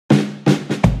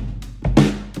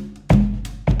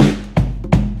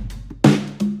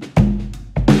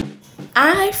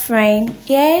Hi friend,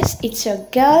 yes, it's your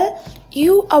girl.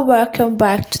 You are welcome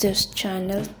back to this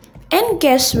channel. And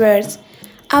guess what?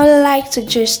 I would like to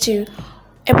just you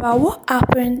about what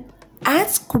happened at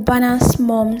Cubana's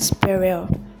mom's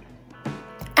burial.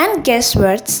 And guess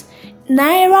what?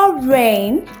 Naira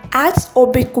reigned at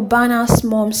Obi Cubana's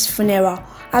mom's funeral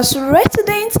as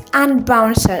residents and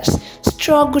bouncers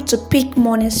struggled to pick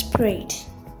money spread.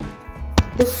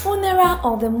 The funeral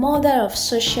of the mother of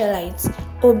socialite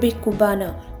Obi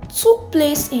Cubana took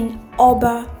place in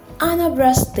Oba,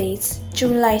 Anambra State,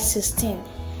 July 16,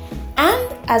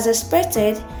 and as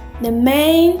expected, the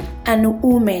men and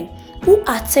women who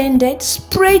attended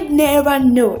spread Naira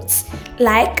notes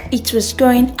like it was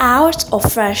going out of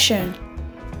fashion.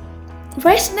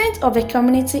 Residents of the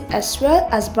community as well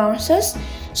as bouncers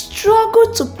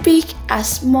struggled to pick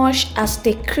as much as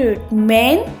they could.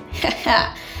 Men?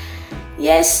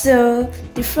 Yes, so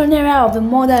the funeral of the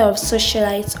mother of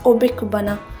socialite Obi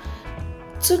Cubana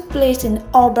took place in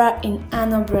Oba in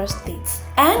Anambra State,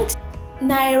 and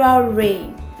Naira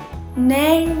reigned.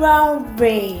 Naira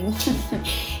reigned.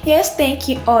 Yes, thank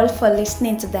you all for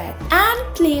listening to that,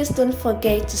 and please don't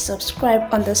forget to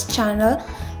subscribe on this channel.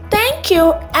 Thank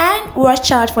you, and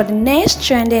watch out for the next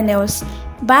trending news.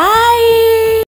 Bye.